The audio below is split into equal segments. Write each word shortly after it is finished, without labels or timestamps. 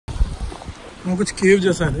वो कुछ केव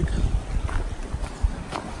जैसा है देख।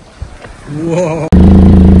 Wow.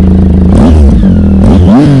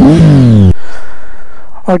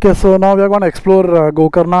 Okay, so now we are going to explore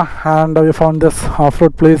Gokarna, and we found this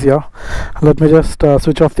off-road place here. Let me just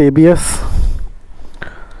switch off the ABS.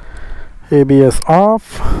 ABS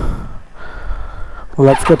off.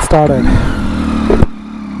 Let's get started.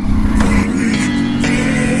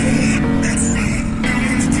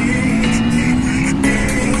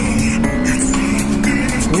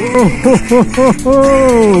 Oh,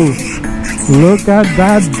 look at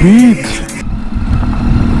that beach.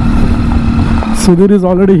 Sudhir is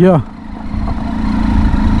already here.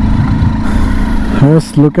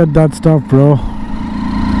 Yes, look at that stuff, bro.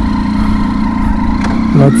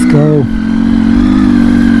 Let's go.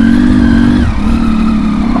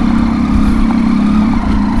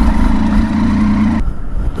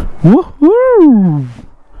 Woohoo!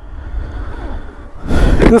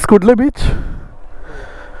 This Kudle Beach.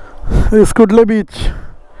 This Kudle Beach.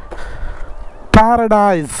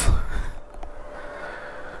 Paradise.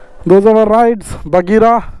 Those are our rides.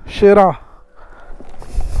 Bagheera, Shera.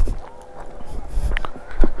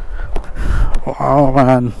 Wow,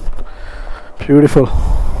 man. Beautiful.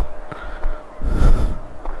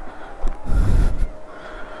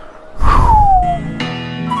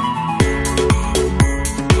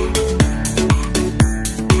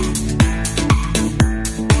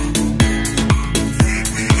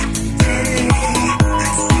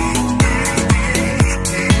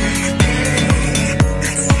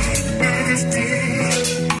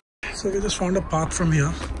 So we just found a path from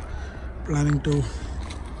here, planning to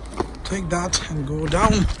take that and go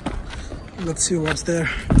down. Let's see what's there.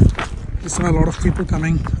 We saw a lot of people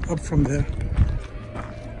coming up from there.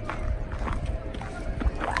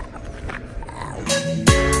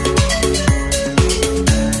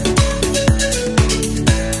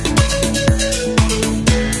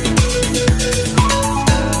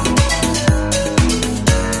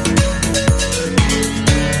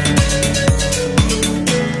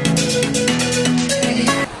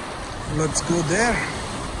 Let's go there.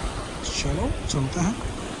 चलो चलते हैं.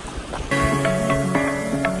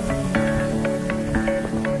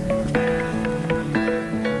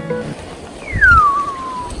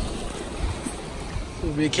 So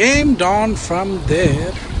we came down from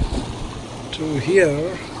there to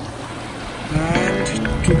here and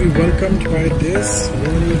to be welcomed by this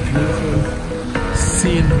really beautiful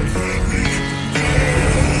scenery.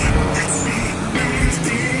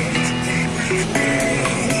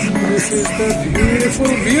 This is the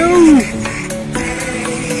beautiful view.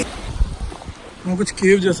 वो कुछ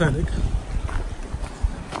केव जैसा है देख.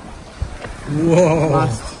 Wow.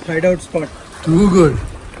 Hideout spot. Too good.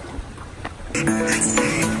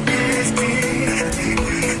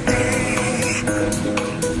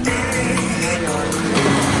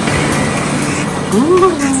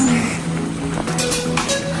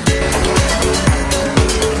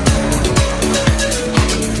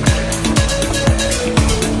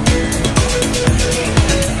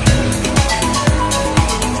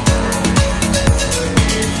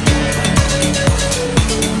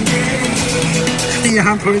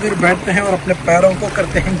 यहाँ थोड़ी देर बैठते हैं और अपने पैरों को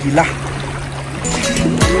करते हैं गीला.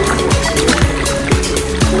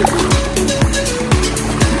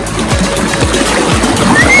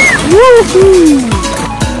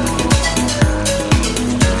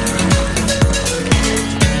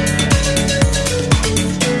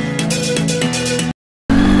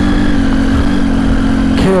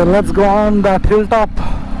 Okay, let's go on that hilltop.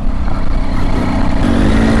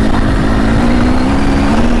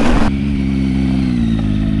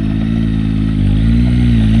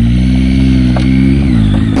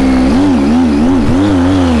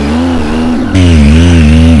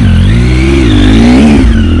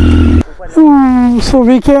 So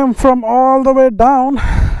we came from all the way down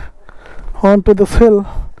onto this hill.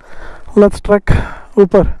 Let's trek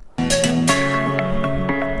ऊपर.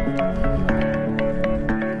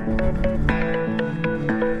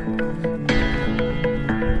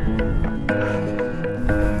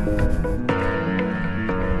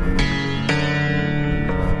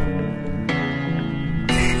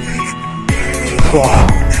 Wow,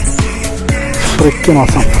 freaking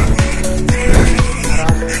awesome.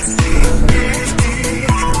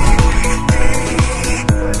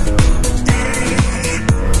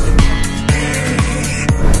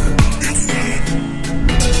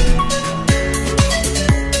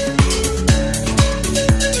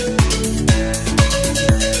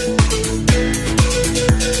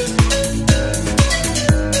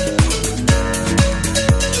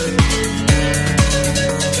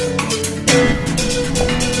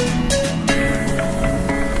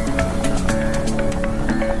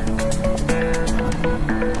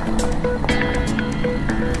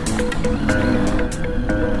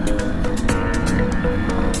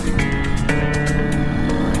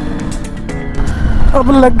 अब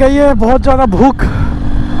लग गई है बहुत ज़्यादा भूख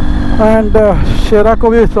एंड शेरा को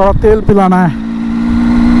भी थोड़ा तेल पिलाना है.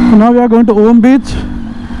 Now we are going to Om Beach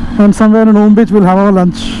and somewhere in Om Beach we'll have our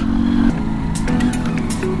lunch.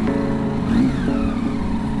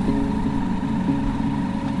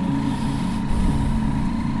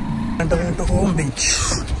 Entering into Om Beach.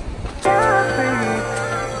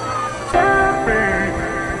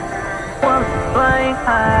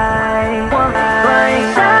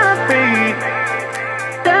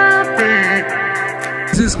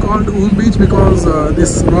 This is called Om Beach because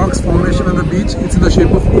this rocks formation on the beach, it's in the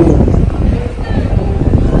shape of Om.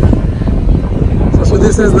 So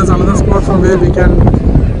this is, there's another spot from where we can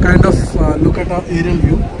kind of look at our aerial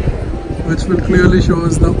view, which will clearly show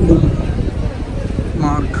us the Om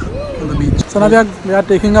mark on the beach. So now we are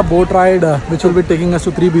taking a boat ride which will be taking us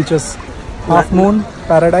to 3 beaches. Half Moon,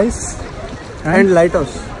 Paradise and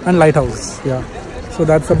Lighthouse. And Lighthouse, yeah. So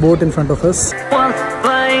that's a boat in front of us.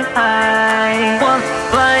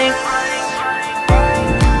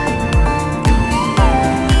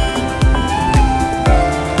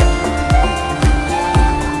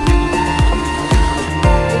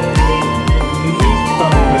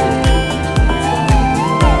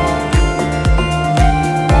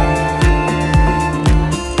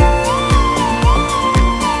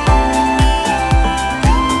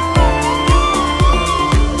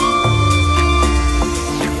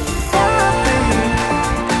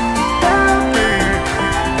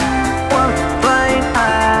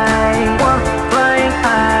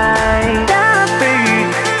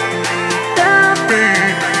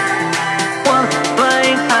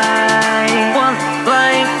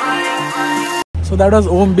 So that was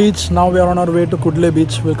Om Beach. Now we are on our way to Kudle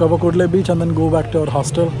Beach. We'll cover Kudle Beach and then go back to our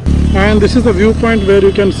hostel. And this is the viewpoint where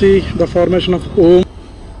you can see the formation of Om.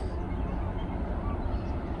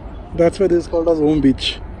 That's why this is called as Om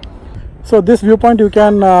Beach. So this viewpoint, you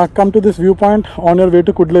can come to this viewpoint on your way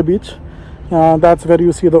to Kudle Beach. That's where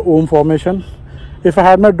you see the Om formation. If I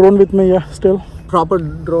had my drone with me, yeah, still. Proper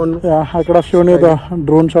drone. Yeah, I could have shown you the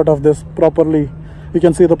drone shot of this properly. You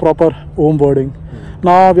can see the proper Om wording.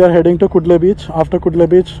 Now we are heading to Kudle Beach. After Kudle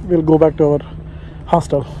Beach, we'll go back to our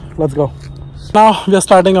hostel. Let's go. Now we are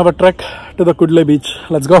starting our trek to the Kudle Beach.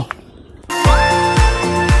 Let's go.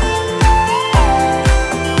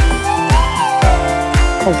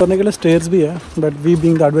 उतरने के लिए stairs भी है, but we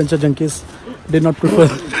being the adventure junkies did not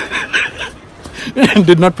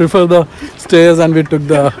prefer the stairs and we took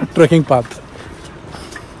the trekking path.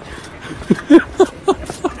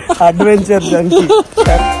 Adventure junkie.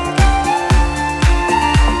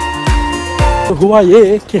 तो हुआ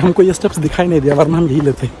ये कि हमको ये स्टेप्स दिखाई नहीं दिया, वरना हम यही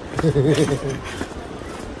लेते.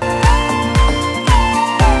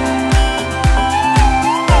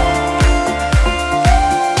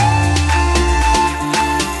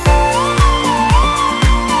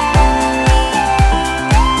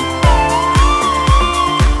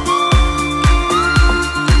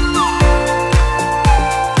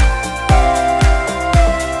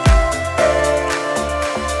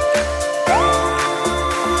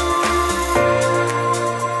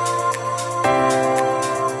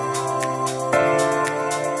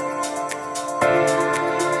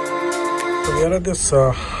 We are at this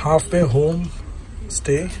halfway home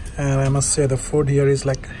stay, and I must say the food here is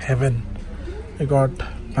like heaven. We got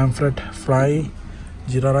pamphlet fry,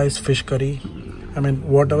 jeera rice, fish curry. I mean,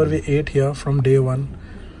 whatever we ate here from day one,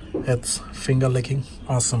 it's finger licking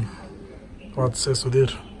awesome. What say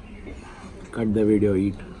Sudhir? Cut the video,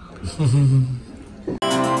 eat.